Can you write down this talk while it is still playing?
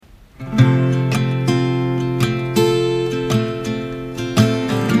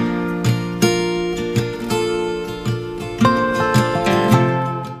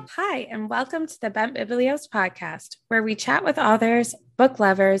welcome to the Bent Biblios podcast, where we chat with authors, book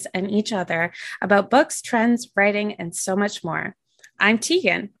lovers, and each other about books, trends, writing, and so much more. I'm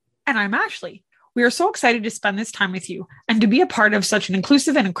Tegan. And I'm Ashley. We are so excited to spend this time with you and to be a part of such an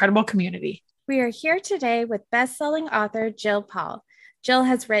inclusive and incredible community. We are here today with best-selling author Jill Paul. Jill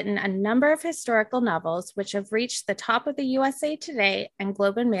has written a number of historical novels which have reached the top of the USA Today and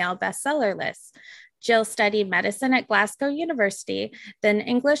Globe and Mail bestseller lists. Jill studied medicine at Glasgow University, then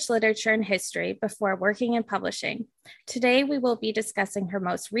English literature and history before working in publishing. Today, we will be discussing her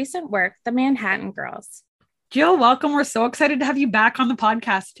most recent work, The Manhattan Girls. Jill, welcome. We're so excited to have you back on the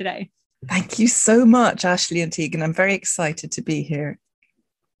podcast today. Thank you so much, Ashley and Tegan. I'm very excited to be here.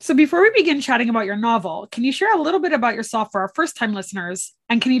 So before we begin chatting about your novel, can you share a little bit about yourself for our first-time listeners?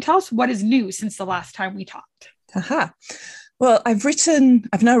 And can you tell us what is new since the last time we talked? Well, I've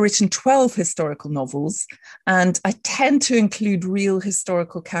now written 12 historical novels, and I tend to include real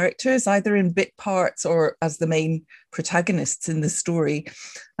historical characters, either in bit parts or as the main protagonists in the story.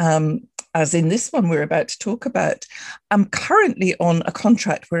 As in this one we're about to talk about. I'm currently on a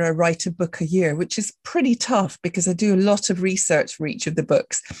contract where I write a book a year, which is pretty tough because I do a lot of research for each of the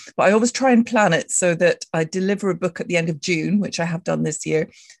books. But I always try and plan it so that I deliver a book at the end of June, which I have done this year.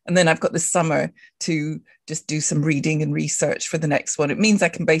 And then I've got the summer to just do some reading and research for the next one. It means I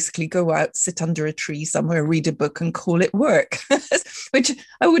can basically go out, sit under a tree somewhere, read a book and call it work, which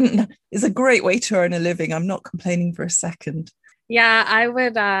is a great way to earn a living. I'm not complaining for a second. Yeah,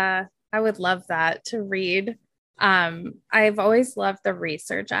 I would love that to read. I've always loved the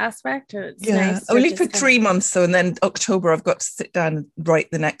research aspect. It's nice only for 3 months though, and then October I've got to sit down and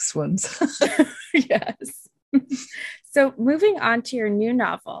write the next ones. Yes. So moving on to your new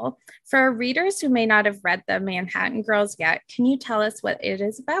novel, for our readers who may not have read The Manhattan Girls yet, can you tell us what it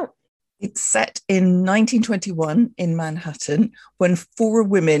is about? It's set in 1921 in Manhattan when 4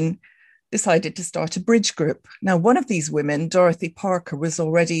 women decided to start a bridge group. Now, one of these women, Dorothy Parker, was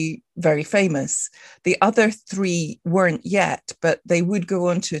already very famous. The other 3 weren't yet, but they would go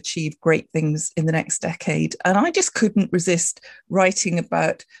on to achieve great things in the next decade. And I just couldn't resist writing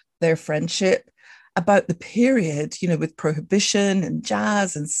about their friendship, about the period, with prohibition and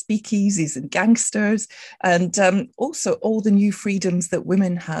jazz and speakeasies and gangsters, and also all the new freedoms that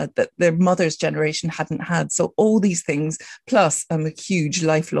women had that their mother's generation hadn't had. So all these things, plus I'm a huge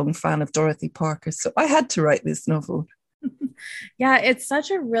lifelong fan of Dorothy Parker. So I had to write this novel. Yeah, it's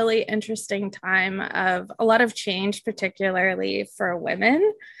such a really interesting time of a lot of change, particularly for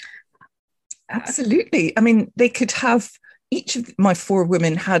women. Absolutely. I mean, they could have each of my 4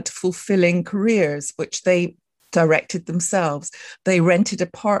 women had fulfilling careers, which they directed themselves. They rented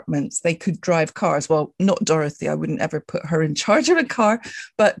apartments. They could drive cars. Well, not Dorothy. I wouldn't ever put her in charge of a car,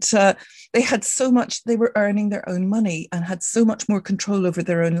 but they had so much, they were earning their own money and had so much more control over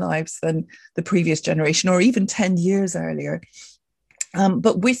their own lives than the previous generation or even 10 years earlier.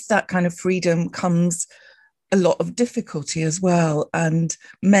 But with that kind of freedom comes a lot of difficulty as well. And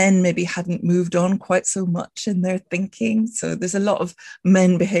men maybe hadn't moved on quite so much in their thinking. So there's a lot of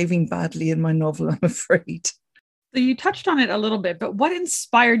men behaving badly in my novel, I'm afraid. So you touched on it a little bit, but what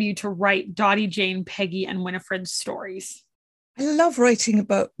inspired you to write Dottie, Jane, Peggy, and Winifred's stories? I love writing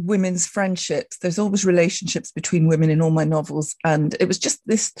about women's friendships. There's always relationships between women in all my novels. And it was just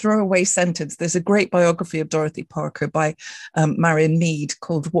this throwaway sentence. There's a great biography of Dorothy Parker by Marion Mead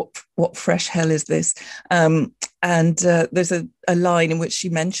called What Fresh Hell Is This? There's a line in which she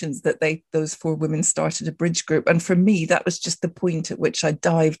mentions that those 4 women started a bridge group. And for me, that was just the point at which I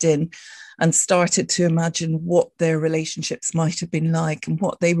dived in and started to imagine what their relationships might have been like and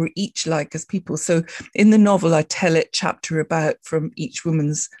what they were each like as people. So in the novel, I tell it chapter about from each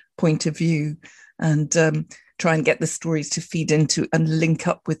woman's point of view and try and get the stories to feed into and link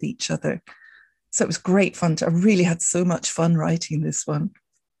up with each other. So it was great fun. I really had so much fun writing this one.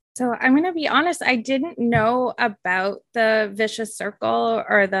 So I'm going to be honest, I didn't know about the Vicious Circle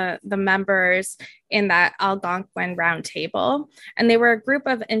or the members in that Algonquin Round Table. And they were a group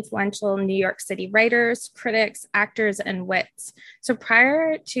of influential New York City writers, critics, actors, and wits. So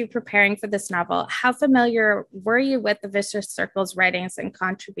prior to preparing for this novel, how familiar were you with the Vicious Circle's writings and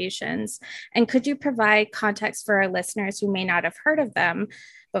contributions? And could you provide context for our listeners who may not have heard of them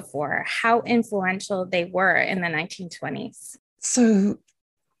before, how influential they were in the 1920s? So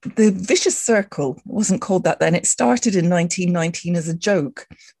the Vicious Circle wasn't called that then. It started in 1919 as a joke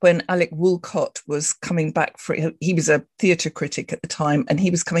when Alec Woolcott was coming back. He was a theatre critic at the time, and he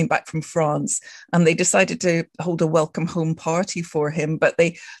was coming back from France. And they decided to hold a welcome home party for him. But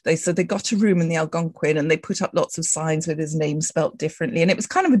they got a room in the Algonquin, and they put up lots of signs with his name spelt differently. And it was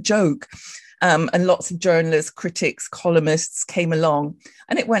kind of a joke. And lots of journalists, critics, columnists came along.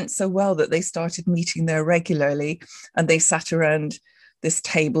 And it went so well that they started meeting there regularly, and they sat around this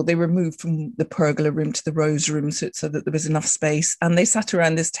table. They were moved from the pergola room to the rose room so that there was enough space. And they sat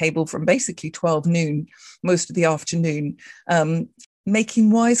around this table from basically 12 noon, most of the afternoon,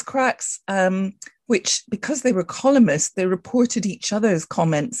 making wisecracks, which, because they were columnists, they reported each other's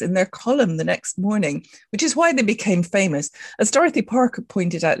comments in their column the next morning, which is why they became famous. As Dorothy Parker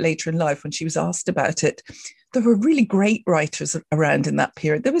pointed out later in life when she was asked about it, there were really great writers around in that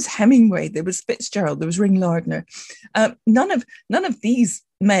period. There was Hemingway, there was Fitzgerald, there was Ring Lardner. None of these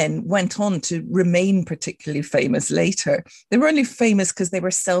men went on to remain particularly famous later. They were only famous because they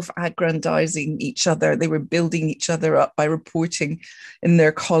were self-aggrandizing each other. They were building each other up by reporting in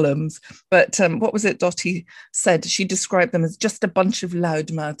their columns. But what was it Dottie said? She described them as just a bunch of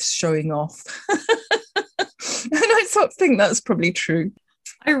loudmouths showing off. And I sort of think that's probably true.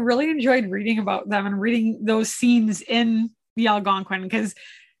 I really enjoyed reading about them and reading those scenes in the Algonquin, because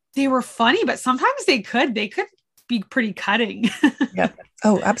they were funny, but sometimes they could be pretty cutting. Yeah.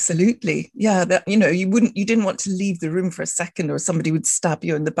 Oh, absolutely. Yeah. That, you didn't want to leave the room for a second, or somebody would stab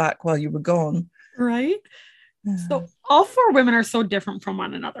you in the back while you were gone. Right. Yeah. So all four women are so different from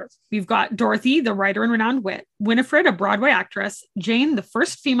one another. We've got Dorothy, the writer and renowned wit, Winifred, a Broadway actress, Jane, the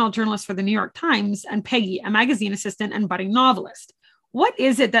first female journalist for the New York Times, and Peggy, a magazine assistant and budding novelist. What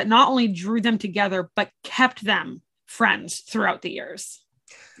is it that not only drew them together, but kept them friends throughout the years?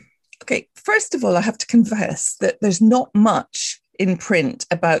 Okay, first of all, I have to confess that there's not much in print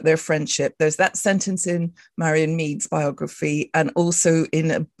about their friendship. There's that sentence in Marion Mead's biography, and also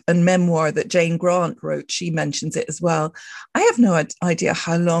in a memoir that Jane Grant wrote. She mentions it as well. I have no idea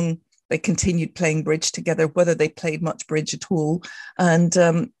how long they continued playing bridge together, whether they played much bridge at all.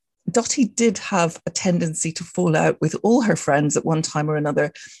 And Dottie did have a tendency to fall out with all her friends at one time or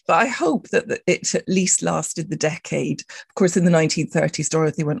another, but I hope that it at least lasted the decade. Of course, in the 1930s,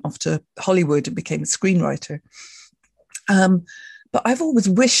 Dorothy went off to Hollywood and became a screenwriter. But I've always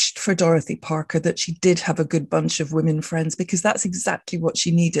wished for Dorothy Parker that she did have a good bunch of women friends, because that's exactly what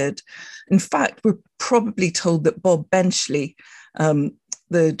she needed. In fact, we're probably told that Bob Benchley,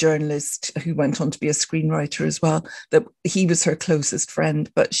 the journalist who went on to be a screenwriter as well, that he was her closest friend,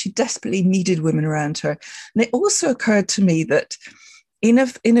 but she desperately needed women around her. And it also occurred to me that in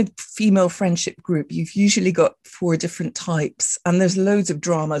a female friendship group, you've usually got 4 different types, and there's loads of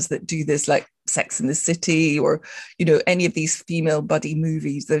dramas that do this, like Sex and the City, or, any of these female buddy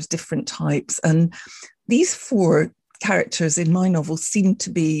movies. There's different types. And these 4 characters in my novel seem to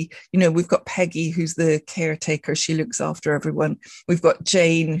be, we've got Peggy, who's the caretaker. She looks after everyone. We've got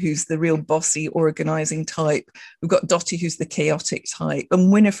Jane, who's the real bossy, organizing type. We've got Dottie, who's the chaotic type,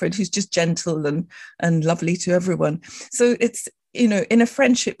 and Winifred, who's just gentle and lovely to everyone. So it's, in a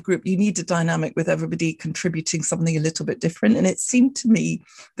friendship group, you need a dynamic with everybody contributing something a little bit different. And it seemed to me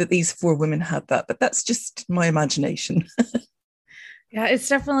that these 4 women had that, but that's just my imagination. Yeah, it's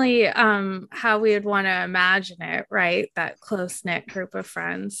definitely how we would want to imagine it, right? That close-knit group of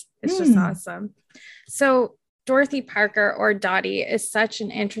friends. It's just awesome. So Dorothy Parker, or Dottie, is such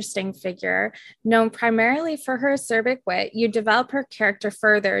an interesting figure. Known primarily for her acerbic wit, you develop her character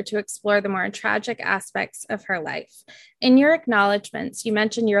further to explore the more tragic aspects of her life. In your acknowledgements, you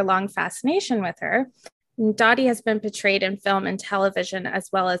mentioned your long fascination with her. Dottie has been portrayed in film and television, as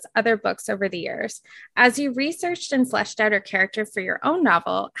well as other books over the years. As you researched and fleshed out her character for your own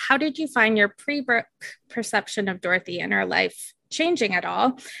novel, how did you find your pre-book perception of Dorothy and her life changing at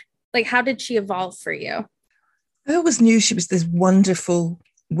all? Like, how did she evolve for you? I always knew she was this wonderful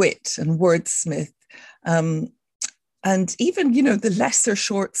wit and wordsmith. And even, the lesser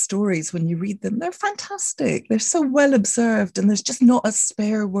short stories, when you read them, they're fantastic. They're so well observed, and there's just not a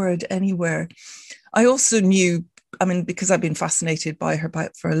spare word anywhere. I also knew, because I've been fascinated by her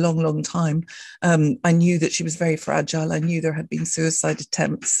for a long, long time, I knew that she was very fragile. I knew there had been suicide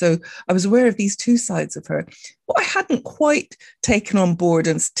attempts. So I was aware of these 2 sides of her. What I hadn't quite taken on board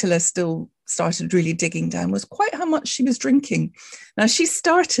until I still started really digging down was quite how much she was drinking. Now, she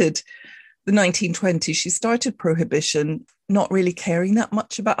started the 1920s, she started Prohibition, not really caring that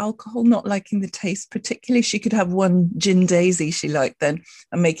much about alcohol, not liking the taste particularly. She could have one gin daisy she liked then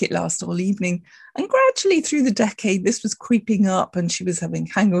and make it last all evening. And gradually through the decade, this was creeping up, and she was having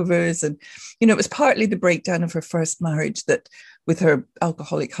hangovers. And, it was partly the breakdown of her first marriage that with her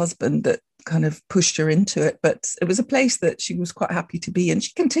alcoholic husband that kind of pushed her into it. But it was a place that she was quite happy to be, and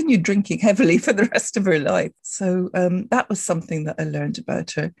she continued drinking heavily for the rest of her life. So that was something that I learned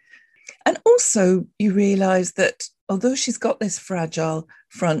about her. And also you realize that although she's got this fragile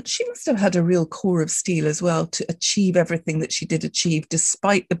front, she must have had a real core of steel as well to achieve everything that she did achieve,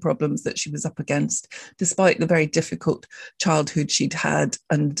 despite the problems that she was up against, despite the very difficult childhood she'd had,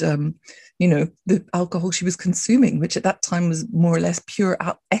 and the alcohol she was consuming, which at that time was more or less pure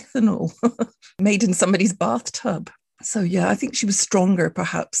ethanol made in somebody's bathtub. So yeah, I think she was stronger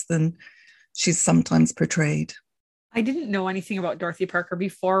perhaps than she's sometimes portrayed. I didn't know anything about Dorothy Parker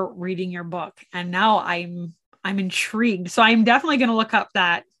before reading your book, and now I'm intrigued. So I'm definitely going to look up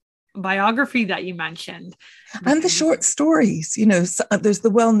that biography that you mentioned. And the short stories, there's the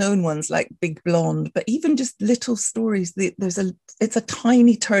well-known ones like Big Blonde, but even just little stories, it's a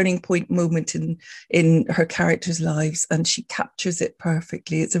tiny turning point moment in her characters' lives, and she captures it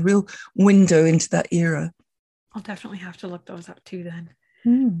perfectly. It's a real window into that era. I'll definitely have to look those up too then.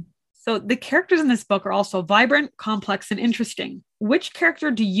 Mm. So the characters in this book are also vibrant, complex, and interesting. Which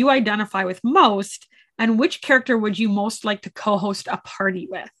character do you identify with most? And which character would you most like to co-host a party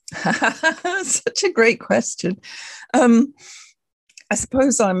with? Such a great question. I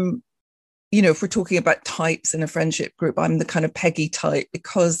suppose I'm, if we're talking about types in a friendship group, I'm the kind of Peggy type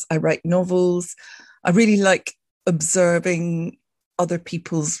because I write novels. I really like observing other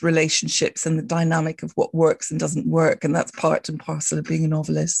people's relationships and the dynamic of what works and doesn't work. And that's part and parcel of being a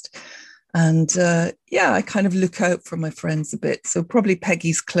novelist. And I kind of look out for my friends a bit. So probably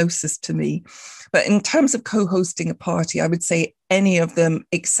Peggy's closest to me. But in terms of co-hosting a party, I would say any of them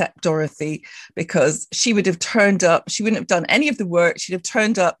except Dorothy, because she would have turned up. She wouldn't have done any of the work. She'd have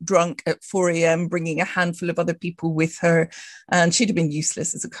turned up drunk at 4 a.m., bringing a handful of other people with her. And she'd have been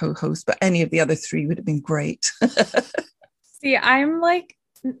useless as a co-host. But any of the other three would have been great. See, I'm like,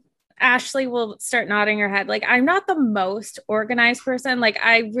 Ashley will start nodding her head. Like, I'm not the most organized person. Like,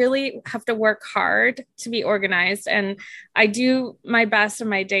 I really have to work hard to be organized. And I do my best in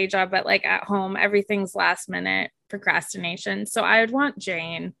my day job, but like at home, everything's last minute procrastination. So I would want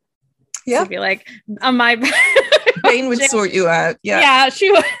Jane to be like, on my Jane would sort you out. Yeah. Yeah,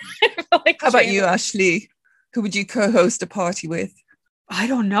 she would. How about you, Ashley? Who would you co-host a party with? I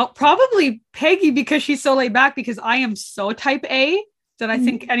don't know. Probably Peggy, because she's so laid back, because I am so type A that I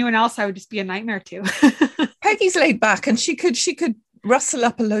think anyone else I would just be a nightmare to. Peggy's laid back and she could rustle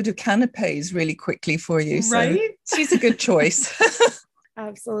up a load of canapes really quickly for you. Right? So she's a good choice.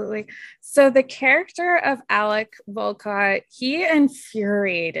 Absolutely. So the character of Alec Volcott, he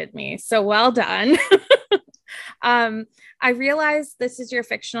infuriated me. So well done. I realize this is your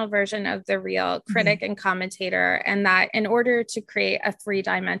fictional version of the real critic and commentator, and that in order to create a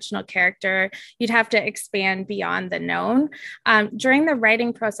three-dimensional character, you'd have to expand beyond the known. During the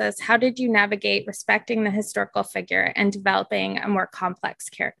writing process, how did you navigate respecting the historical figure and developing a more complex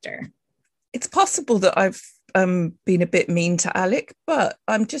character? It's possible that I've been a bit mean to Alec, but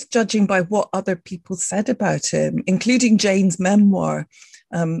I'm just judging by what other people said about him, including Jane's memoir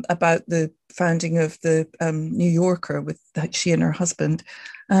about the founding of the New Yorker with she and her husband.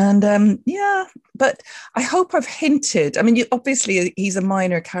 And but I hope I've hinted. I mean, obviously he's a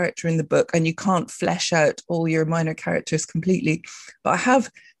minor character in the book and you can't flesh out all your minor characters completely. But I have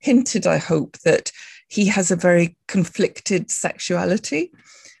hinted, I hope, that he has a very conflicted sexuality,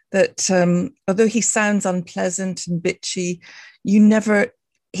 that although he sounds unpleasant and bitchy,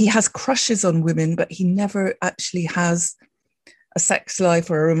 he has crushes on women, but he never actually has a sex life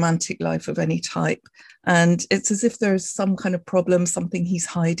or a romantic life of any type. And it's as if there's some kind of problem, something he's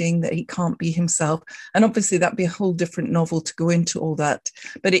hiding, that he can't be himself. And obviously that'd be a whole different novel to go into all that.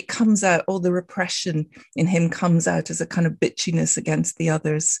 But it comes out, all the repression in him comes out as a kind of bitchiness against the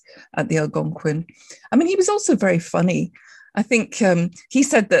others at the Algonquin. I mean, he was also very funny. I think he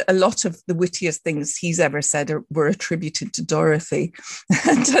said that a lot of the wittiest things he's ever said were attributed to Dorothy.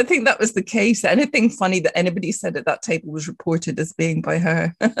 And I think that was the case. Anything funny that anybody said at that table was reported as being by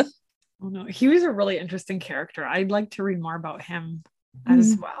her. Oh, no, he was a really interesting character. I'd like to read more about him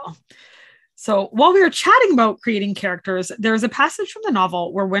as well. So while we were chatting about creating characters, there's a passage from the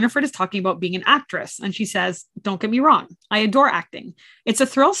novel where Winifred is talking about being an actress. And she says, "Don't get me wrong, I adore acting. It's a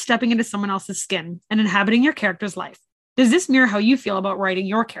thrill stepping into someone else's skin and inhabiting your character's life. Does this mirror how you feel about writing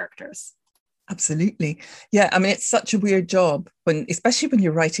your characters?" Absolutely. Yeah, I mean, it's such a weird job, especially when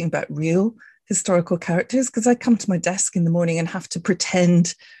you're writing about real historical characters, because I come to my desk in the morning and have to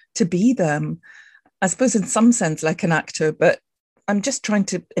pretend to be them. I suppose in some sense like an actor, but I'm just trying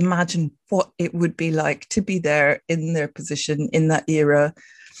to imagine what it would be like to be there in their position in that era.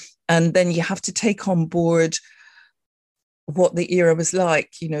 And then you have to take on board what the era was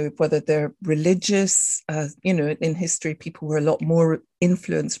like, whether they're religious, in history, people were a lot more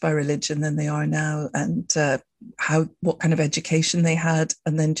influenced by religion than they are now, and what kind of education they had,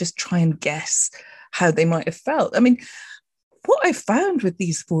 and then just try and guess how they might have felt. I mean, what I found with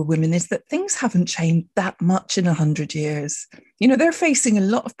these four women is that things haven't changed that much in 100 years. You know, they're facing a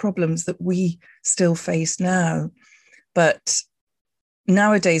lot of problems that we still face now. But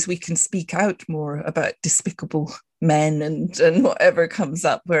nowadays we can speak out more about despicable men and whatever comes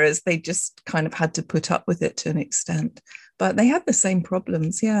up, whereas they just kind of had to put up with it to an extent. But they had the same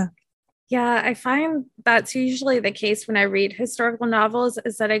problems, yeah. Yeah, I find that's usually the case when I read historical novels,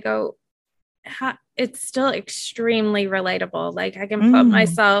 is that I go, it's still extremely relatable. Like I can put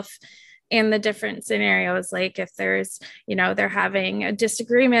myself in the different scenarios. Like if there's, you know, they're having a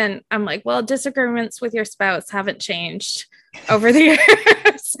disagreement, I'm like, well, disagreements with your spouse haven't changed over the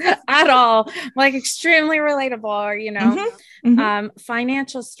years at all. Like extremely relatable. Or, you know,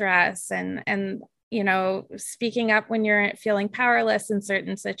 financial stress and you know, speaking up when you're feeling powerless in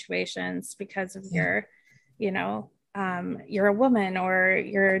certain situations because of your, you know, you're a woman or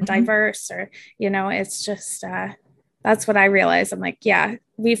you're diverse, or, you know, it's just, that's what I realized. I'm like, yeah,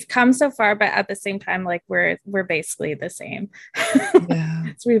 we've come so far, but at the same time, like we're basically the same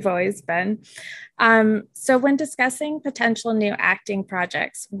as we've always been. So when discussing potential new acting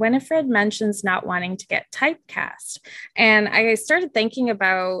projects, Winifred mentions not wanting to get typecast. And I started thinking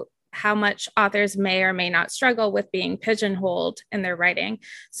about how much authors may or may not struggle with being pigeonholed in their writing.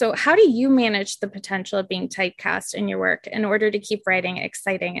 So how do you manage the potential of being typecast in your work in order to keep writing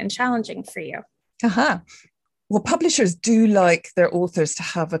exciting and challenging for you? Well, publishers do like their authors to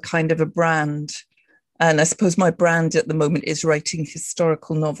have a kind of a brand. And I suppose my brand at the moment is writing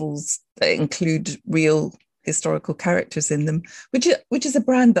historical novels that include real historical characters in them, which is a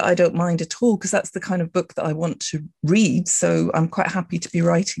brand that I don't mind at all, because that's the kind of book that I want to read. So I'm quite happy to be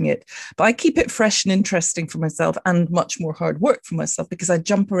writing it. But I keep it fresh and interesting for myself, and much more hard work for myself, because I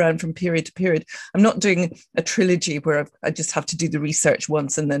jump around from period to period. I'm not doing a trilogy where I just have to do the research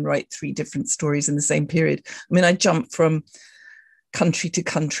once and then write 3 different stories in the same period. I mean, I jump from country to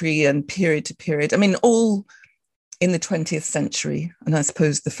country and period to period. I mean, all in the 20th century, and I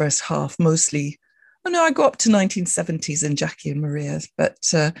suppose the first half mostly. Oh no, I go up to 1970s in Jackie and Maria, but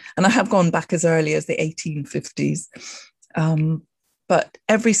and I have gone back as early as the 1850s. But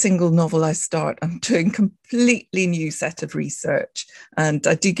every single novel I start, I'm doing a completely new set of research, and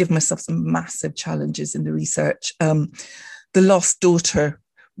I do give myself some massive challenges in the research. The Lost Daughter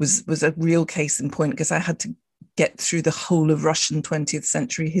was a real case in point, because I had to get through the whole of Russian 20th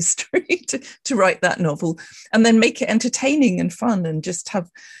century history to write that novel, and then make it entertaining and fun, and just have,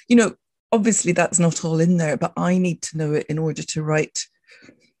 you know, obviously that's not all in there, but I need to know it in order to write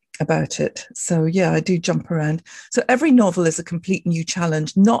about it. So yeah, I do jump around. So every novel is a complete new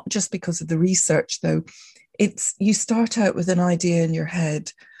challenge, not just because of the research though. It's, you start out with an idea in your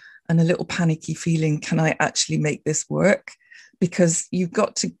head and a little panicky feeling, can I actually make this work? Because you've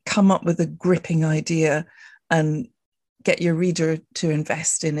got to come up with a gripping idea and get your reader to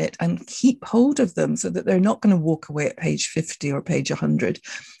invest in it and keep hold of them, so that they're not going to walk away at page 50 or page 100.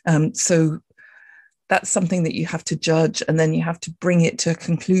 So that's something that you have to judge, and then you have to bring it to a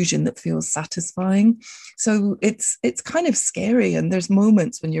conclusion that feels satisfying. So it's kind of scary, and there's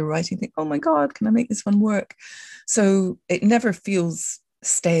moments when you're writing, think, oh my God, can I make this one work? So it never feels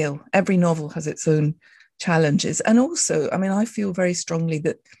stale. Every novel has its own challenges. And also, I mean, I feel very strongly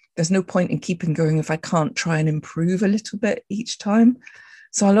that there's no point in keeping going if I can't try and improve a little bit each time.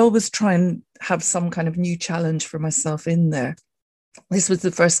 So I'll always try and have some kind of new challenge for myself in there. This was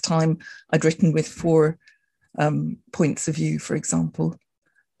the first time I'd written with 4 points of view, for example.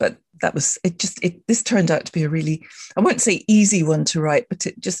 But that was, this turned out to be a really, I won't say easy one to write, but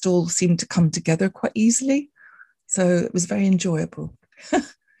it just all seemed to come together quite easily. So it was very enjoyable.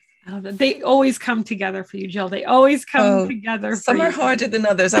 They always come together for you, Jill. They always come together. Some are harder than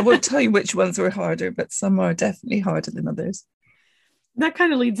others. I won't tell you which ones were harder, but some are definitely harder than others. That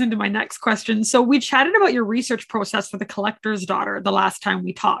kind of leads into my next question. So we chatted about your research process for The Collector's Daughter the last time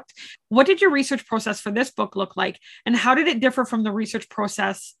we talked. What did your research process for this book look like? And how did it differ from the research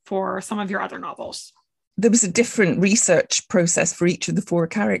process for some of your other novels? There was a different research process for each of the 4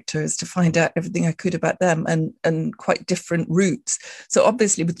 characters to find out everything I could about them, and quite different routes. So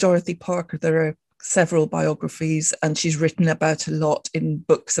obviously with Dorothy Parker, there are several biographies, and she's written about a lot in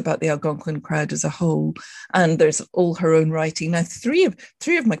books about the Algonquin crowd as a whole. And there's all her own writing. Now, three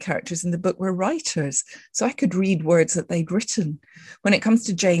of my characters in the book were writers, so I could read words that they'd written. When it comes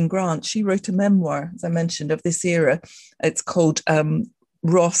to Jane Grant, she wrote a memoir, as I mentioned, of this era. It's called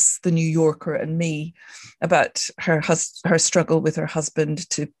Ross, the New Yorker, and me about her struggle with her husband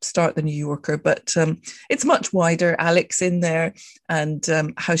to start the New Yorker. But it's much wider. Alex in there, and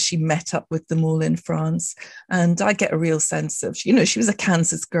how she met up with them all in France. And I get a real sense of, she was a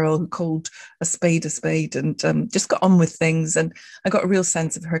Kansas girl who called a spade, and just got on with things. And I got a real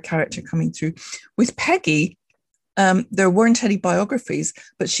sense of her character coming through. With Peggy, there weren't any biographies,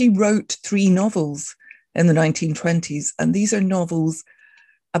 but she wrote 3 novels in the 1920s. And these are novels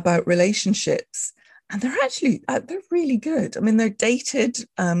about relationships. And they're really good. I mean, they're dated.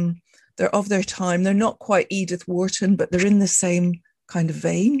 They're of their time. They're not quite Edith Wharton, but they're in the same kind of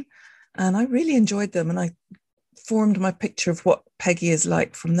vein. And I really enjoyed them. And I formed my picture of what Peggy is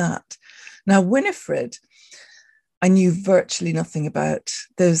like from that. Now, Winifred, I knew virtually nothing about.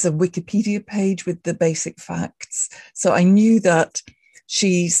 There's a Wikipedia page with the basic facts. So I knew that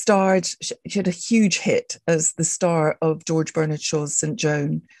she had a huge hit as the star of George Bernard Shaw's St.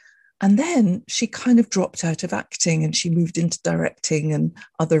 Joan. And then she kind of dropped out of acting and she moved into directing and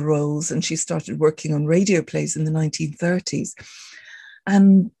other roles. And she started working on radio plays in the 1930s.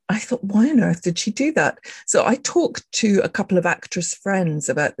 And I thought, why on earth did she do that? So I talked to a couple of actress friends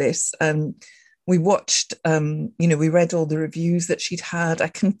about this. We watched, we read all the reviews that she'd had. I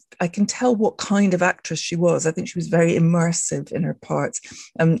can tell what kind of actress she was. I think she was very immersive in her parts.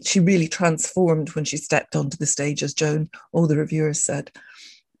 She really transformed when she stepped onto the stage as Joan, all the reviewers said.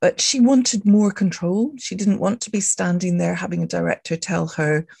 But she wanted more control. She didn't want to be standing there having a director tell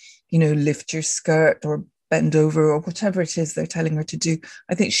her, lift your skirt or bend over or whatever it is they're telling her to do.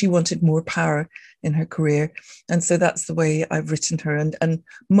 I think she wanted more power in her career. And so that's the way I've written her. And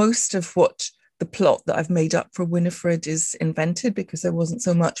most of what the plot that I've made up for Winifred is invented because there wasn't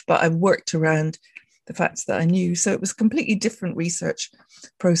so much, but I worked around the facts that I knew. So it was a completely different research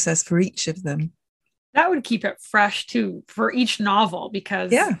process for each of them. That would keep it fresh too for each novel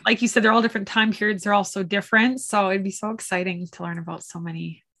because like you said, they're all different time periods. They're all so different. So it'd be so exciting to learn about so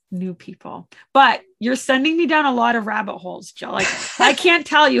many new people. But you're sending me down a lot of rabbit holes, Jill. Like I can't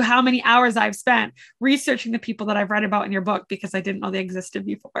tell you how many hours I've spent researching the people that I've read about in your book because I didn't know they existed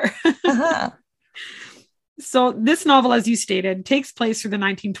before. So this novel, as you stated, takes place through the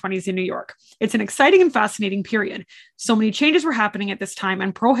 1920s in New York. It's an exciting and fascinating period. So many changes were happening at this time,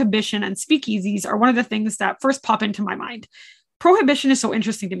 and prohibition and speakeasies are one of the things that first pop into my mind. Prohibition is so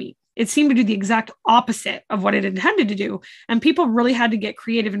interesting to me. It seemed to do the exact opposite of what it intended to do, and people really had to get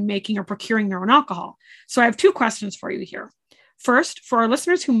creative in making or procuring their own alcohol. So I have 2 questions for you here. First, for our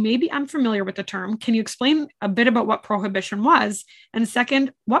listeners who may be unfamiliar with the term, can you explain a bit about what prohibition was? And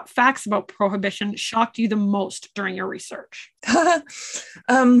second, what facts about prohibition shocked you the most during your research?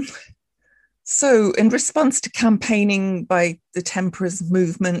 So in response to campaigning by the temperance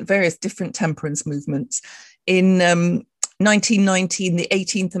movement, various different temperance movements, in 1919, the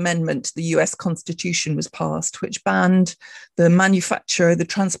 18th Amendment to the US Constitution was passed, which banned the manufacture, the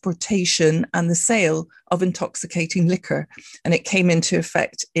transportation, and the sale of intoxicating liquor. And it came into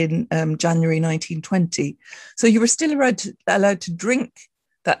effect in January 1920. So you were still allowed to drink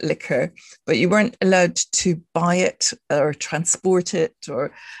that liquor, but you weren't allowed to buy it or transport it.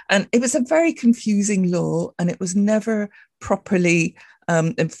 And it was a very confusing law, and it was never properly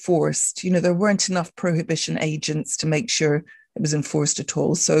enforced. There weren't enough prohibition agents to make sure it was enforced at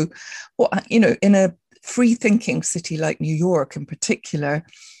all. So, in a free-thinking city like New York in particular,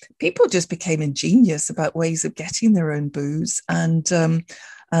 people just became ingenious about ways of getting their own booze, and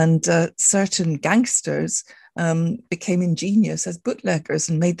certain gangsters became ingenious as bootleggers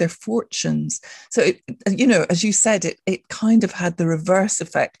and made their fortunes. So, as you said, it kind of had the reverse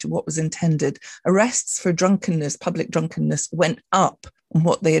effect to what was intended. Arrests for drunkenness, public drunkenness, went up on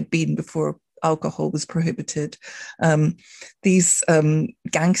what they had been before alcohol was prohibited. These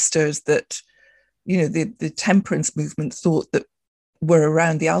gangsters that, the temperance movement thought that were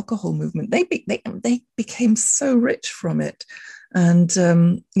around the alcohol movement, they became so rich from it. And,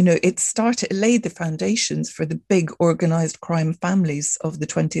 it laid the foundations for the big organized crime families of the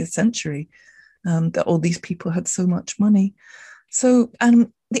 20th century, that all these people had so much money. So,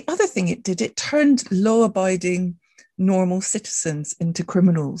 the other thing it did, it turned law-abiding, normal citizens into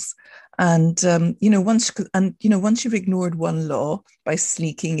criminals. And, once you've ignored one law by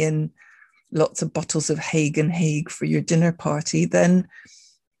sneaking in lots of bottles of Hague for your dinner party, then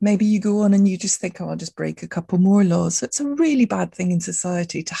maybe you go on and you just think, I'll just break a couple more laws. So it's a really bad thing in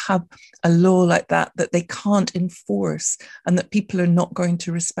society to have a law like that they can't enforce and that people are not going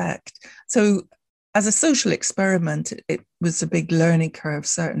to respect. So as a social experiment, it was a big learning curve,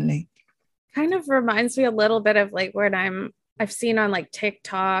 certainly. Kind of reminds me a little bit of like when I'm I've seen on like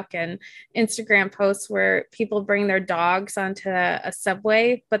TikTok and Instagram posts where people bring their dogs onto a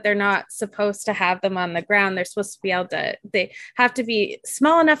subway, but they're not supposed to have them on the ground. They're supposed to be able to, they have to be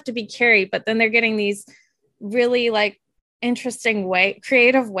small enough to be carried, but then they're getting these really like interesting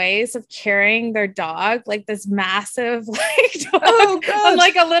creative ways of carrying their dog, like this massive like dog on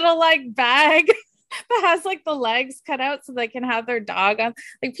like a little like bag that has like the legs cut out so they can have their dog on.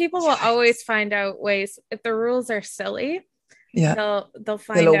 Like people will always find out ways. If the rules are silly, they'll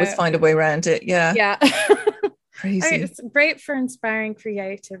always find a way around it. Yeah. Crazy. I mean, it's great for inspiring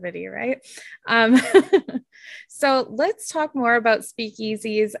creativity, right? So let's talk more about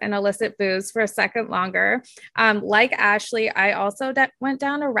speakeasies and illicit booze for a second longer. Like Ashley, I also went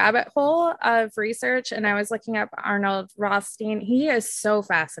down a rabbit hole of research, and I was looking up Arnold Rothstein. He is so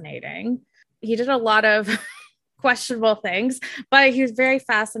fascinating. He did a lot of questionable things, but he was very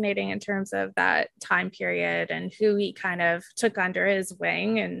fascinating in terms of that time period and who he kind of took under his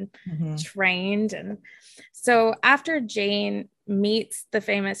wing and trained. And so after Jane meets the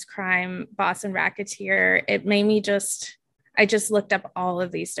famous crime boss and racketeer, it made me I just looked up all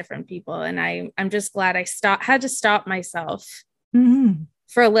of these different people, and I'm just glad I had to stop myself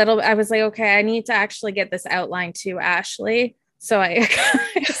for a little. I was like, okay, I need to actually get this outline to Ashley. So I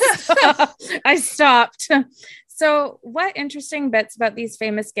stopped. So what interesting bits about these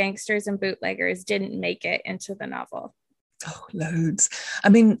famous gangsters and bootleggers didn't make it into the novel? Oh, loads. I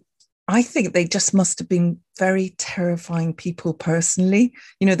mean, I think they just must have been very terrifying people personally.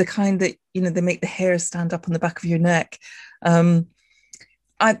 You know, the kind that, you know, they make the hair stand up on the back of your neck.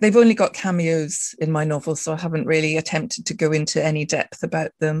 They've only got cameos in my novel, so I haven't really attempted to go into any depth about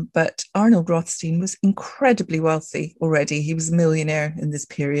them. But Arnold Rothstein was incredibly wealthy already. He was a millionaire in this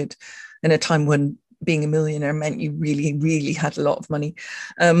period, in a time when being a millionaire meant you really, really had a lot of money.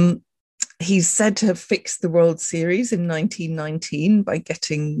 He's said to have fixed the World Series in 1919 by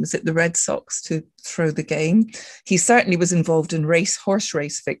getting, was it the Red Sox to throw the game? He certainly was involved in horse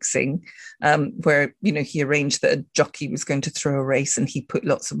race fixing, where, you know, he arranged that a jockey was going to throw a race and he put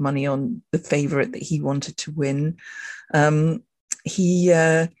lots of money on the favorite that he wanted to win.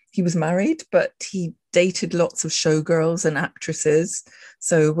 He was married, but he dated lots of showgirls and actresses.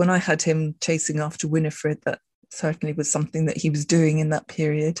 So when I had him chasing after Winifred, that certainly was something that he was doing in that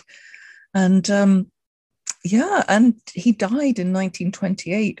period. And and he died in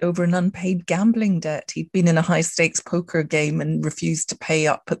 1928 over an unpaid gambling debt. He'd been in a high stakes poker game and refused to pay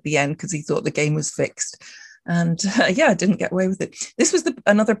up at the end because he thought the game was fixed. And didn't get away with it. This was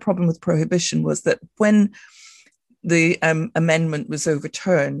another problem with prohibition, was that when the amendment was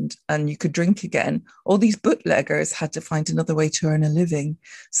overturned and you could drink again, all these bootleggers had to find another way to earn a living.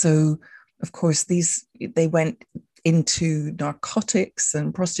 So, of course, they went into narcotics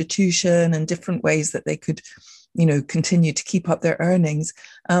and prostitution and different ways that they could, you know, continue to keep up their earnings.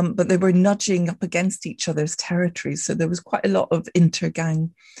 But they were nudging up against each other's territories. So there was quite a lot of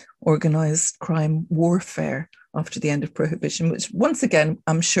inter-gang organized crime warfare after the end of Prohibition, which once again,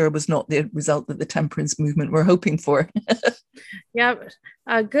 I'm sure was not the result that the temperance movement were hoping for. Yeah,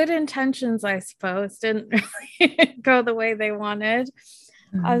 good intentions, I suppose, didn't really go the way they wanted.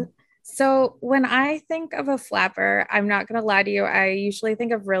 So when I think of a flapper, I'm not going to lie to you, I usually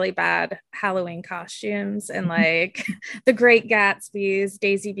think of really bad Halloween costumes and like the Great Gatsby's,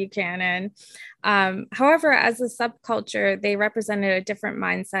 Daisy Buchanan. However, as a subculture, they represented a different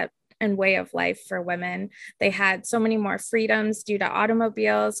mindset and way of life for women. They had so many more freedoms due to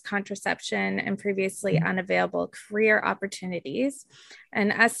automobiles, contraception, and previously unavailable career opportunities.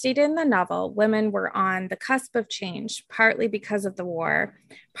 And as stated in the novel, women were on the cusp of change, partly because of the war,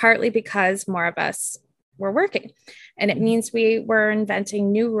 partly because more of us were working. And it means we were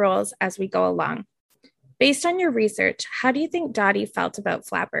inventing new rules as we go along. Based on your research, how do you think Dottie felt about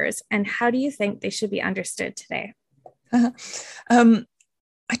flappers, and how do you think they should be understood today?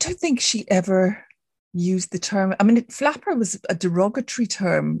 I don't think she ever used the term. I mean, flapper was a derogatory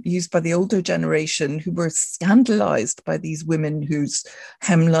term used by the older generation, who were scandalized by these women whose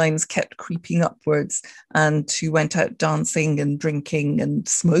hemlines kept creeping upwards and who went out dancing and drinking and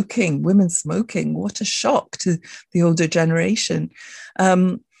smoking, women smoking. What a shock to the older generation.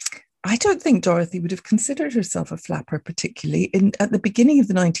 I don't think Dorothy would have considered herself a flapper particularly. At the beginning of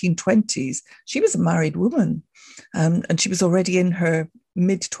the 1920s, she was a married woman, and she was already in her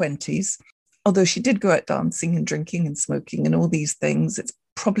mid-20s. Although she did go out dancing and drinking and smoking and all these things, it's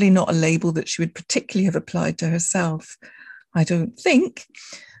probably not a label that she would particularly have applied to herself, I don't think.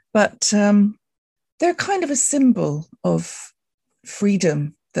 But they're kind of a symbol of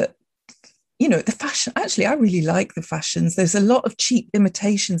freedom that, the fashion, actually, I really like the fashions. There's a lot of cheap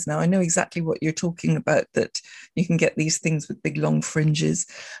imitations now. I know exactly what you're talking about, that you can get these things with big long fringes,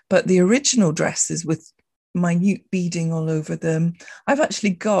 but the original dresses with minute beading all over them. I've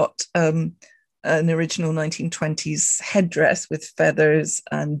actually got an original 1920s headdress with feathers,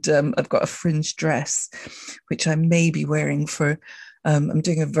 and I've got a fringe dress, which I may be wearing for I'm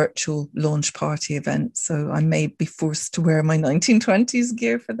doing a virtual launch party event, so I may be forced to wear my 1920s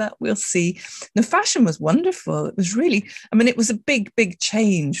gear for that. We'll see. The fashion was wonderful. It was really, it was a big, big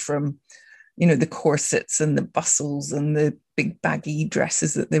change from, the corsets and the bustles and the big baggy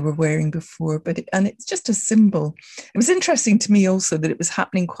dresses that they were wearing before. And it's just a symbol. It was interesting to me also that it was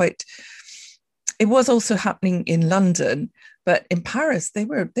happening it was also happening in London, but in Paris, they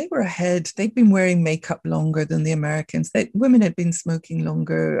were ahead. They'd been wearing makeup longer than the Americans. Women had been smoking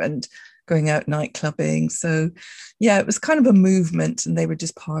longer and going out night clubbing. So yeah, it was kind of a movement, and they were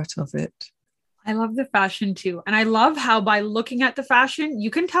just part of it. I love the fashion too. And I love how by looking at the fashion,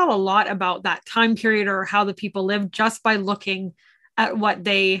 you can tell a lot about that time period or how the people lived just by looking at what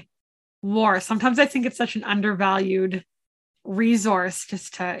they wore. Sometimes I think it's such an undervalued resource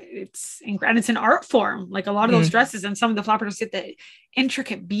it's an art form. Like a lot of those dresses and some of the flappers get the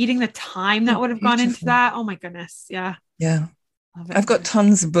intricate beading, the time that would have gone into that. Oh my goodness. Yeah. I've got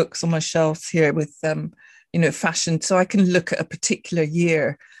tons of books on my shelves here with fashion, so I can look at a particular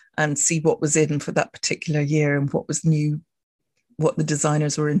year and see what was in for that particular year and what was new, what the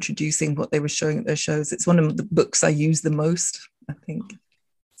designers were introducing, what they were showing at their shows. It's one of the books I use the most, I think.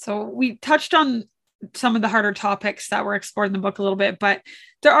 So we touched on some of the harder topics that were explored in the book a little bit, but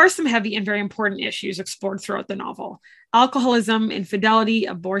there are some heavy and very important issues explored throughout the novel. Alcoholism, infidelity,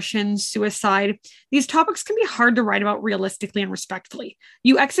 abortion, suicide. These topics can be hard to write about realistically and respectfully.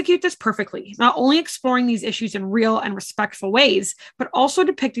 You execute this perfectly, not only exploring these issues in real and respectful ways, but also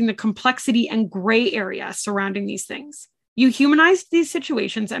depicting the complexity and gray area surrounding these things. You humanized these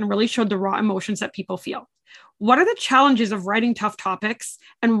situations and really showed the raw emotions that people feel. What are the challenges of writing tough topics,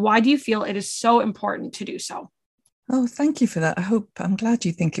 and why do you feel it is so important to do so? Oh, thank you for that. I'm glad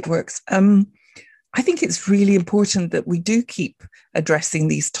you think it works. I think it's really important that we do keep addressing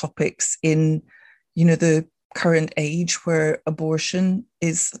these topics in, the current age where abortion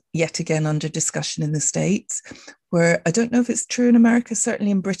is yet again under discussion in the States, where I don't know if it's true in America,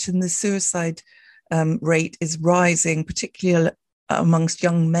 certainly in Britain, the suicide rate is rising, particularly amongst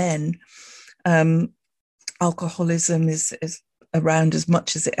young men. Alcoholism is around as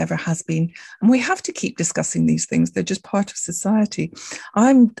much as it ever has been. And we have to keep discussing these things. They're just part of society.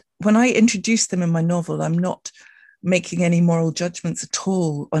 When I introduce them in my novel, I'm not making any moral judgments at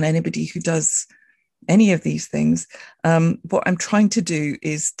all on anybody who does any of these things. What I'm trying to do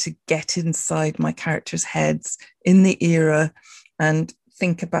is to get inside my characters' heads in the era and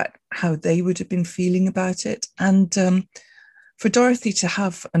think about how they would have been feeling about it. And for Dorothy to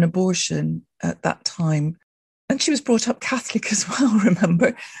have an abortion at that time, and she was brought up Catholic as well,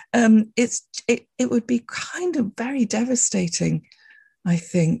 remember, it would be kind of very devastating, I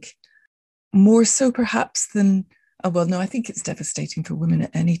think. More so perhaps than, I think it's devastating for women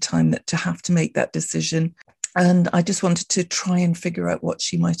at any time to have to make that decision. And I just wanted to try and figure out what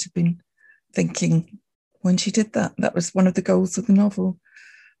she might have been thinking when she did that. That was one of the goals of the novel.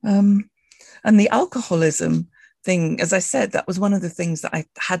 And the alcoholism thing, as I said, that was one of the things that I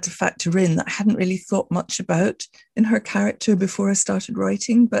had to factor in that I hadn't really thought much about in her character before I started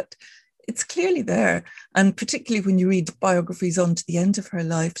writing, but it's clearly there. And particularly when you read biographies on to the end of her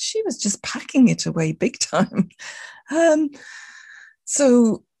life, she was just packing it away big time.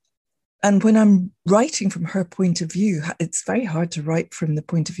 And when I'm writing from her point of view, it's very hard to write from the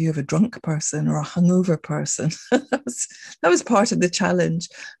point of view of a drunk person or a hungover person. that was part of the challenge.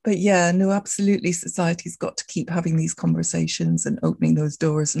 But yeah, no, absolutely, society's got to keep having these conversations and opening those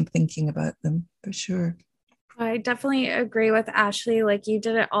doors and thinking about them, for sure. I definitely agree with Ashley. Like, you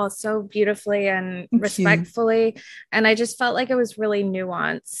did it all so beautifully and respectfully. And I just felt like it was really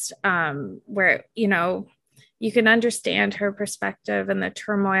nuanced, where, you can understand her perspective and the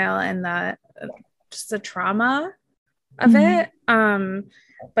turmoil and just the trauma of it.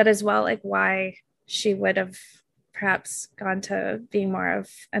 But as well, like why she would have perhaps gone to being more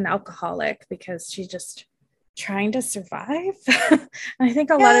of an alcoholic because she's just trying to survive. I think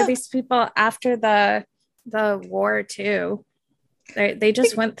a lot of these people after the war too, they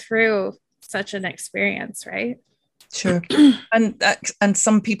just went through such an experience, right? Sure. And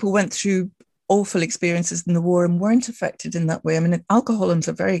some people went through awful experiences in the war and weren't affected in that way. I mean,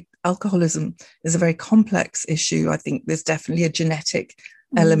 alcoholism is a very complex issue. I think there's definitely a genetic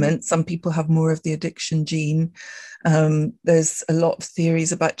element. Some people have more of the addiction gene. There's a lot of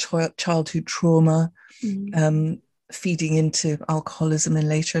theories about childhood trauma feeding into alcoholism in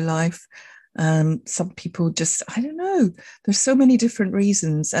later life. Some people just, I don't know, there's so many different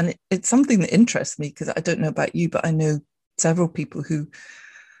reasons. And it's something that interests me, because I don't know about you, but I know several people who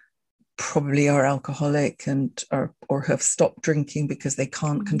probably are alcoholic and or have stopped drinking because they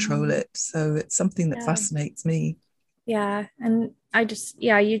can't control it. So it's something that fascinates me. Yeah. And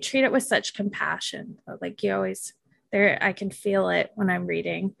you treat it with such compassion. Like you always there, I can feel it when I'm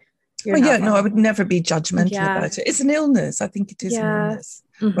reading. I would never be judgmental about it. It's an illness. I think it is an illness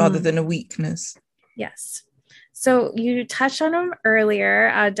rather than a weakness. Yes. So you touched on him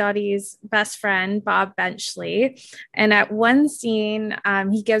earlier, Dottie's best friend, Bob Benchley. And at one scene,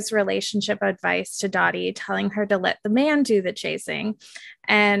 he gives relationship advice to Dottie, telling her to let the man do the chasing.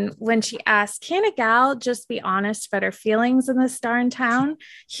 And when she asks, can a gal just be honest about her feelings in this darn town?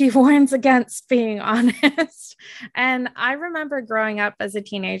 He warns against being honest. And I remember growing up as a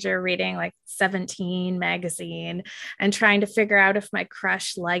teenager reading like 17 magazine and trying to figure out if my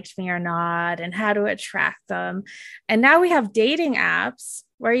crush liked me or not and how to attract them. And now we have dating apps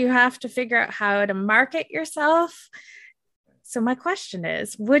where you have to figure out how to market yourself. So my question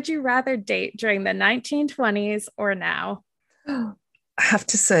is, would you rather date during the 1920s or now? I have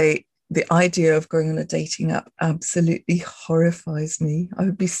to say, the idea of going on a dating app absolutely horrifies me. I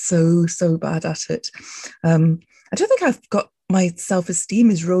would be so bad at it. I don't think I've got my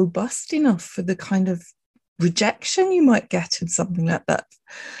self-esteem is robust enough for the kind of rejection you might get in something like that.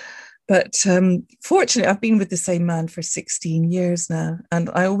 But fortunately, I've been with the same man for 16 years now. And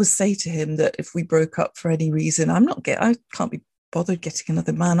I always say to him that if we broke up for any reason, I can't be bothered getting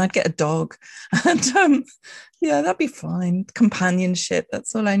another man. I'd get a dog. And that'd be fine. Companionship,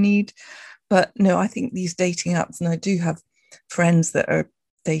 that's all I need. But no, I think these dating apps, and I do have friends that are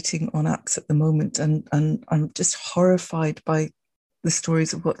dating on apps at the moment, and I'm just horrified by the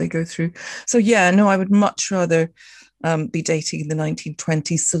stories of what they go through. So I would much rather be dating in the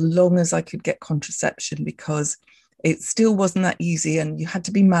 1920s, so long as I could get contraception, because it still wasn't that easy, and you had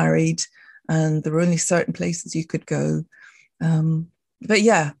to be married, and there were only certain places you could go. But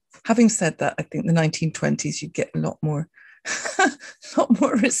having said that, I think the 1920s you'd get a lot more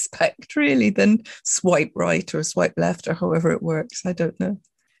respect, really, than swipe right or swipe left or however it works. I don't know.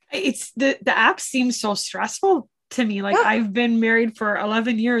 It's the app seems so stressful to me. Like I've been married for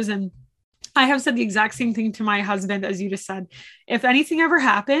 11 years and I have said the exact same thing to my husband as you just said. If anything ever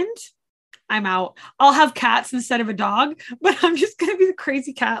happened, I'm out. I'll have cats instead of a dog, but I'm just going to be the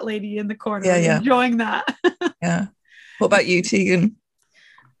crazy cat lady in the corner enjoying that. Yeah. What about you, Tegan?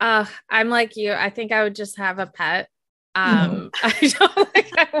 I'm like you. I think I would just have a pet. I don't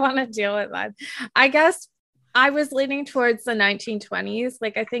think I want to deal with that. I guess I was leaning towards the 1920s.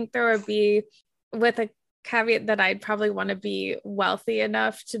 Like, I think there would be, with a caveat that I'd probably want to be wealthy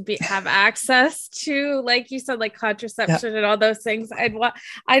enough to have access to, like you said, like contraception and all those things. I'd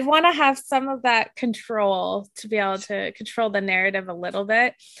want to have some of that control to be able to control the narrative a little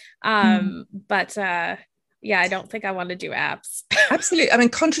bit. But I don't think I want to do apps. Absolutely. I mean,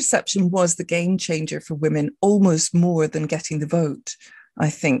 contraception was the game changer for women, almost more than getting the vote. I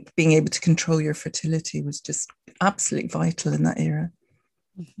think being able to control your fertility was just absolutely vital in that era.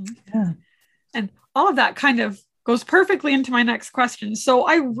 Yeah. And all of that kind of goes perfectly into my next question. So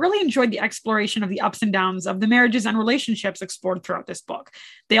I really enjoyed the exploration of the ups and downs of the marriages and relationships explored throughout this book.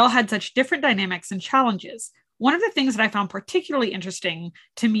 They all had such different dynamics and challenges. One of the things that I found particularly interesting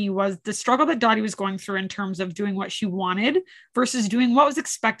to me was the struggle that Dottie was going through in terms of doing what she wanted versus doing what was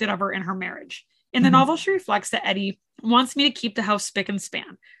expected of her in her marriage. In the novel, she reflects that Eddie wants me to keep the house spick and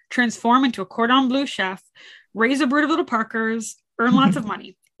span, transform into a cordon bleu chef, raise a brood of little Parkers, earn lots of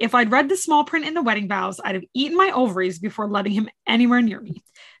money. If I'd read the small print in the wedding vows, I'd have eaten my ovaries before letting him anywhere near me.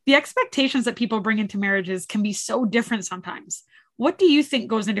 The expectations that people bring into marriages can be so different sometimes. What do you think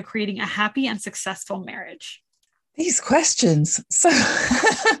goes into creating a happy and successful marriage? These questions. So,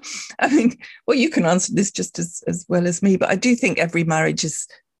 I mean, well, you can answer this just as well as me, but I do think every marriage is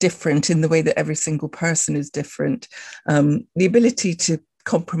different in the way that every single person is different. The ability to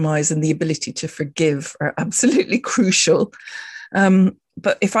compromise and the ability to forgive are absolutely crucial.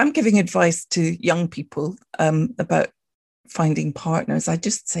 But if I'm giving advice to young people about finding partners, I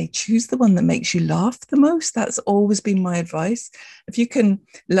just say, choose the one that makes you laugh the most. That's always been my advice. If you can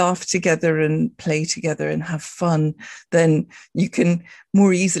laugh together and play together and have fun, then you can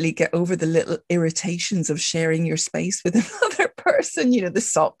more easily get over the little irritations of sharing your space with another person, the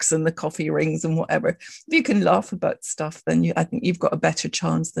socks and the coffee rings and whatever. If you can laugh about stuff, then I think you've got a better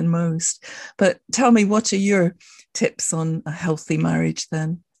chance than most. But tell me, what are your tips on a healthy marriage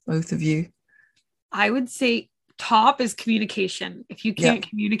then, both of you? I would say top is communication. If you can't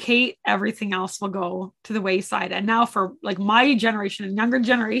communicate, everything else will go to the wayside. And now for like my generation and younger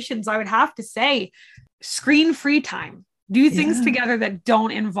generations, I would have to say screen-free time. Do things together that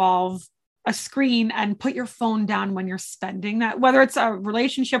don't involve a screen, and put your phone down when you're spending that, whether it's a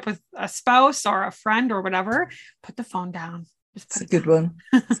relationship with a spouse or a friend or whatever, put the phone down. It's a good one.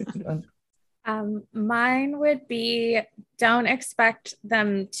 It's a good one. Mine would be, don't expect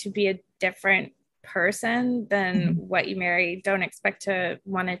them to be a different person than what you marry. Don't expect to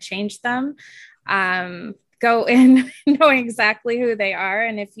want to change them. Go in knowing exactly who they are.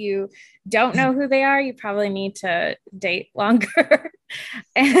 And if you don't know who they are, you probably need to date longer.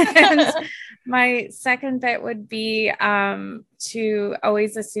 And my second bit would be to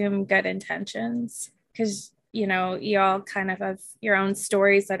always assume good intentions, because, you know, you all kind of have your own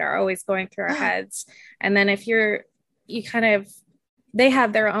stories that are always going through our heads. And then if they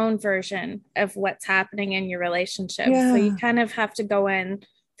have their own version of what's happening in your relationship. So you kind of have to go in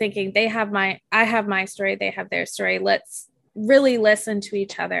thinking I have my story, they have their story. Let's really listen to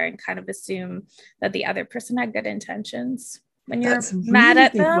each other and kind of assume that the other person had good intentions when you're mad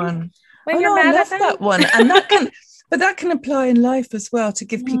at them. I love that one. And that can apply in life as well, to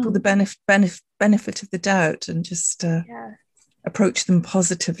give people the benefit of the doubt and just approach them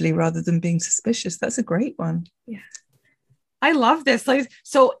positively rather than being suspicious. That's a great one. Yeah. I love this. Like,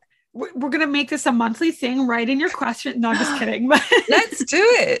 so we're going to make this a monthly thing. Write in your question. No, I'm just kidding. But Let's do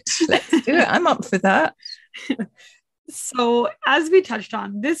it. I'm up for that. So as we touched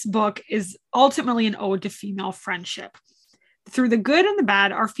on, this book is ultimately an ode to female friendship. Through the good and the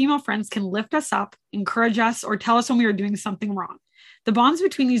bad, our female friends can lift us up, encourage us, or tell us when we are doing something wrong. The bonds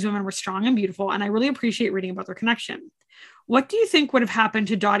between these women were strong and beautiful, and I really appreciate reading about their connection. What do you think would have happened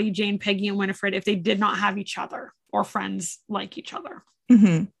to Dottie, Jane, Peggy, and Winifred if they did not have each other or friends like each other?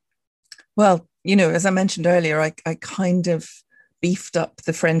 Mm-hmm. Well, you know, as I mentioned earlier, I kind of beefed up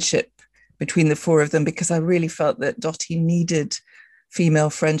the friendship between the four of them because I really felt that Dottie needed female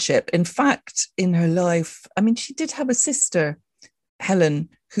friendship. In fact, in her life, I mean, she did have a sister, Helen,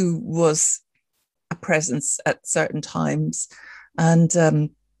 who was a presence at certain times. And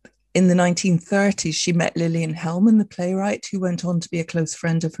in the 1930s, she met Lillian Hellman, the playwright, who went on to be a close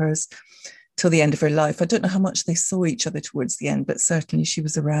friend of hers till the end of her life. I don't know how much they saw each other towards the end, but certainly she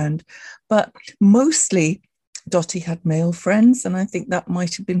was around. But mostly Dottie had male friends, and I think that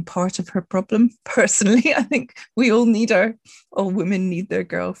might have been part of her problem. Personally, I think we all women need their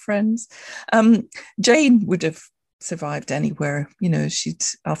girlfriends. Jane would have survived anywhere. You know,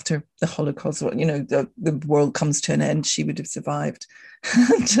 after the Holocaust, you know, the world comes to an end, she would have survived.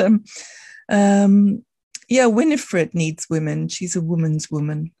 And Winifred needs women. She's a woman's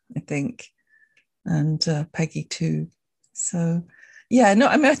woman, I think. And Peggy too. So,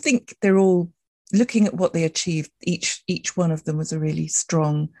 I think they're all looking at what they achieved. Each one of them was a really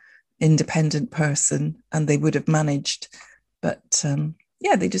strong, independent person, and they would have managed. But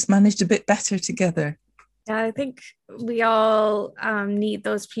they just managed a bit better together. Yeah, I think we all need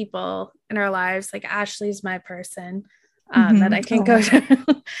those people in our lives. Like Ashley's my person that I can go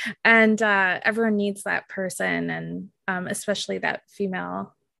to. And everyone needs that person, and especially that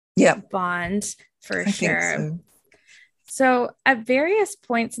female bond for sure. So at various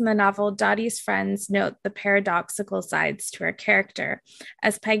points in the novel, Dottie's friends note the paradoxical sides to her character.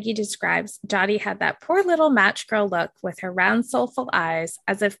 As Peggy describes, Dottie had that poor little match girl look with her round, soulful eyes,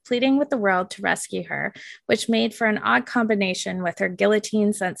 as if pleading with the world to rescue her, which made for an odd combination with her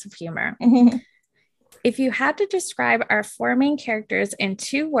guillotine sense of humor. Mm-hmm. If you had to describe our four main characters in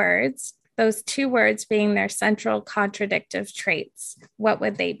 2 words, those 2 words being their central contradictive traits, what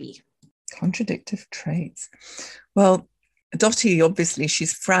would they be? Contradictive traits. Well, Dottie, obviously,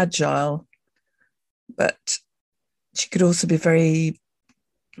 she's fragile, but she could also be very,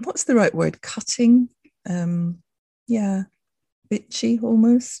 what's the right word? Cutting? Bitchy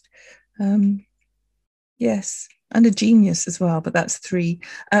almost. Yes, and a genius as well, but that's 3.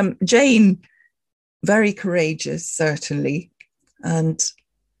 Jane, very courageous, certainly, and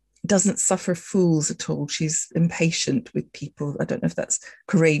doesn't suffer fools at all. She's impatient with people. I don't know if that's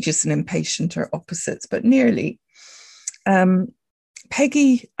courageous and impatient are opposites, but nearly.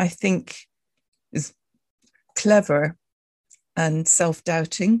 Peggy, I think, is clever and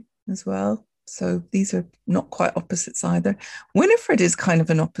self-doubting as well. So these are not quite opposites either. Winifred is kind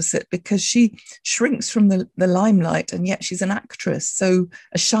of an opposite because she shrinks from the limelight, and yet she's an actress. So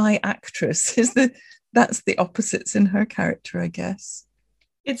a shy actress that's the opposites in her character, I guess.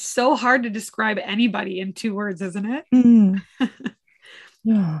 It's so hard to describe anybody in 2 words, isn't it?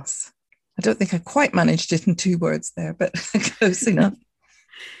 Yes. I don't think I quite managed it in 2 words there, but close enough.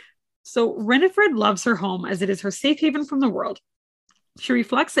 So Winifred loves her home as it is her safe haven from the world. She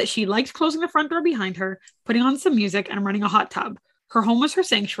reflects that she liked closing the front door behind her, putting on some music, and running a hot tub. Her home was her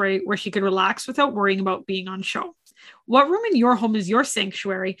sanctuary where she could relax without worrying about being on show. What room in your home is your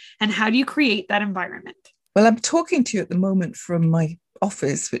sanctuary, and how do you create that environment? Well, I'm talking to you at the moment from my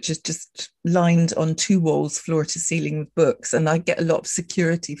office, which is just lined on 2 walls, floor to ceiling, with books. And I get a lot of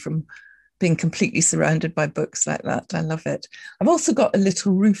security from being completely surrounded by books like that. I love it. I've also got a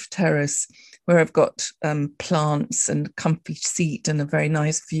little roof terrace where I've got plants and comfy seat and a very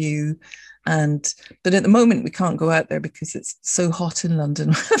nice view. But at the moment we can't go out there because it's so hot in London.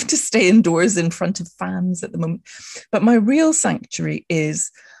 We have to stay indoors in front of fans at the moment. But my real sanctuary is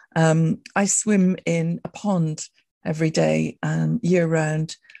I swim in a pond every day, year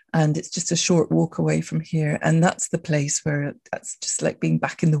round, and it's just a short walk away from here. And that's the place where that's just like being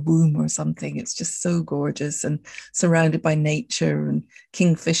back in the womb or something. It's just so gorgeous and surrounded by nature and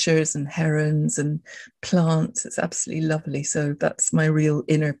kingfishers and herons and plants. It's absolutely lovely. So that's my real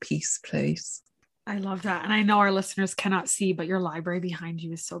inner peace place. I love that. And I know our listeners cannot see, but your library behind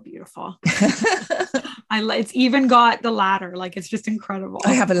you is so beautiful. It's even got the ladder. Like, it's just incredible.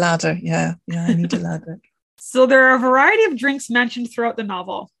 I have a ladder. Yeah, I need a ladder. So there are a variety of drinks mentioned throughout the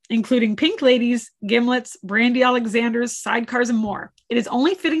novel, including pink ladies, gimlets, brandy Alexanders, sidecars, and more. It is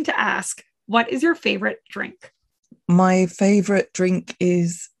only fitting to ask, what is your favorite drink? My favorite drink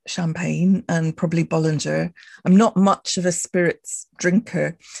is champagne and probably Bollinger. I'm not much of a spirits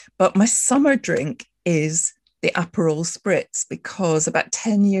drinker, but my summer drink is the Aperol Spritz, because about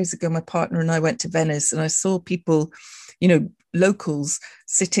 10 years ago, my partner and I went to Venice and I saw people, locals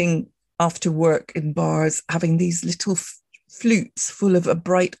sitting after work in bars having these little flutes full of a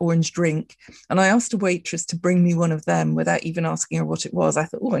bright orange drink. And I asked a waitress to bring me one of them without even asking her what it was. I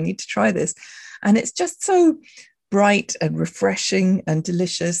thought, I need to try this. And it's just so bright and refreshing and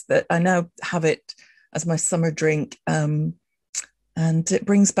delicious that I now have it as my summer drink. And it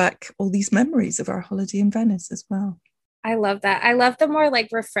brings back all these memories of our holiday in Venice as well. I love that. I love the more like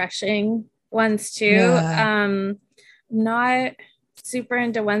refreshing ones too. Yeah. Not super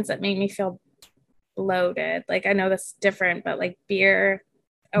into ones that make me feel bloated. Like, I know that's different, but like beer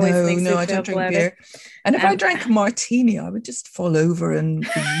always makes me feel I don't drink bloated. beer. And if I drank a martini, I would just fall over and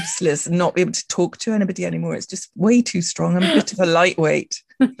be useless and not be able to talk to anybody anymore. It's just way too strong. I'm a bit of a lightweight.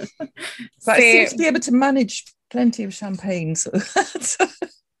 But I seem to be able to manage plenty of champagne. So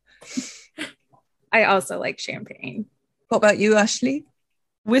I also like champagne. What about you, Ashley?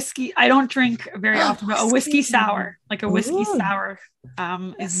 Whiskey. I don't drink very often, but a whiskey sour, like a whiskey sour,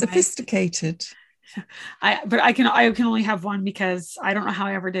 is sophisticated. But I can only have one because I don't know how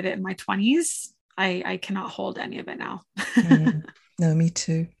I ever did it in my 20s. I cannot hold any of it now. No, me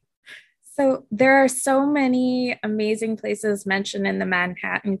too. So there are so many amazing places mentioned in the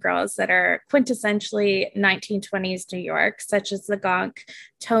Manhattan Girls that are quintessentially 1920s New York, such as the Gonk,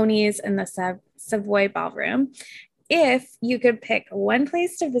 Tony's, and the Savoy Ballroom. If you could pick one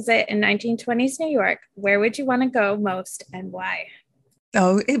place to visit in 1920s New York, where would you want to go most and why?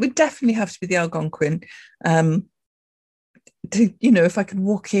 Oh, it would definitely have to be the Algonquin. If I could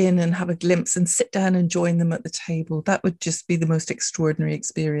walk in and have a glimpse and sit down and join them at the table, that would just be the most extraordinary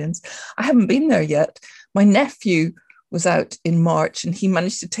experience. I haven't been there yet. My nephew was out in March and he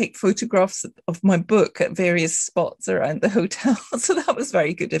managed to take photographs of my book at various spots around the hotel. So that was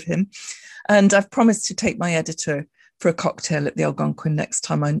very good of him. And I've promised to take my editor for a cocktail at the Algonquin next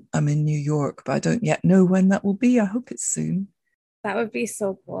time I'm in New York, but I don't yet know when that will be. I hope it's soon. That would be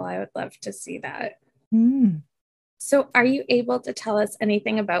so cool. I would love to see that. So are you able to tell us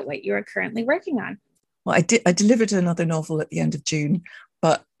anything about what you are currently working on? Well, I delivered another novel at the end of June,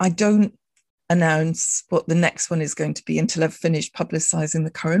 but I don't announce what the next one is going to be until I've finished publicizing the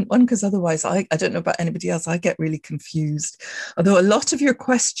current one, because otherwise I don't know about anybody else, I get really confused. Although a lot of your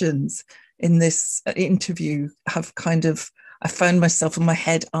questions in this interview have I found myself in my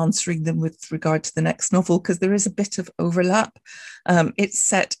head answering them with regard to the next novel, because there is a bit of overlap. It's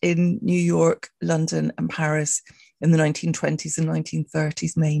set in New York, London, and Paris in the 1920s and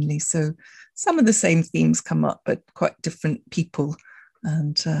 1930s mainly. So some of the same themes come up, but quite different people.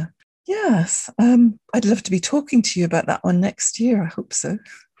 And yes, I'd love to be talking to you about that one next year. I hope so.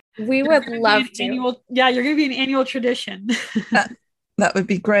 We would love to. You're going to be an annual tradition. That would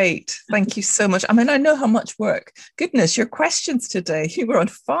be great. Thank you so much. I mean, I know how much work. Goodness, your questions today, you were on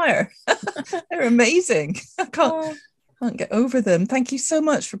fire. They're amazing. Can't get over them. Thank you so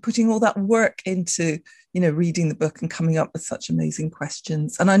much for putting all that work into, reading the book and coming up with such amazing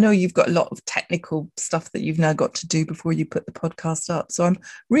questions. And I know you've got a lot of technical stuff that you've now got to do before you put the podcast up. So I'm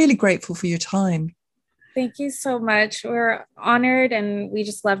really grateful for your time. Thank you so much. We're honored, and we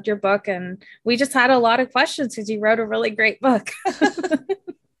just loved your book, and we just had a lot of questions because you wrote a really great book.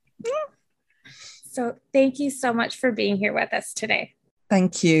 So thank you so much for being here with us today.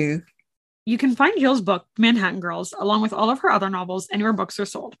 Thank you. You can find Jill's book, Manhattan Girls, along with all of her other novels anywhere books are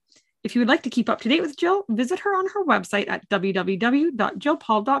sold. If you would like to keep up to date with Jill, visit her on her website at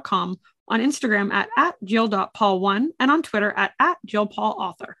www.jillpaul.com, on Instagram at @jill.paul1, and on Twitter at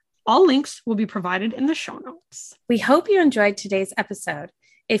 @jillpaulauthor. All links will be provided in the show notes. We hope you enjoyed today's episode.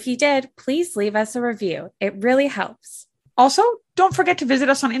 If you did, please leave us a review. It really helps. Also, don't forget to visit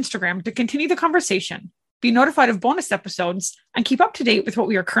us on Instagram to continue the conversation, be notified of bonus episodes, and keep up to date with what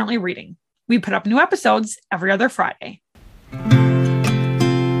we are currently reading. We put up new episodes every other Friday.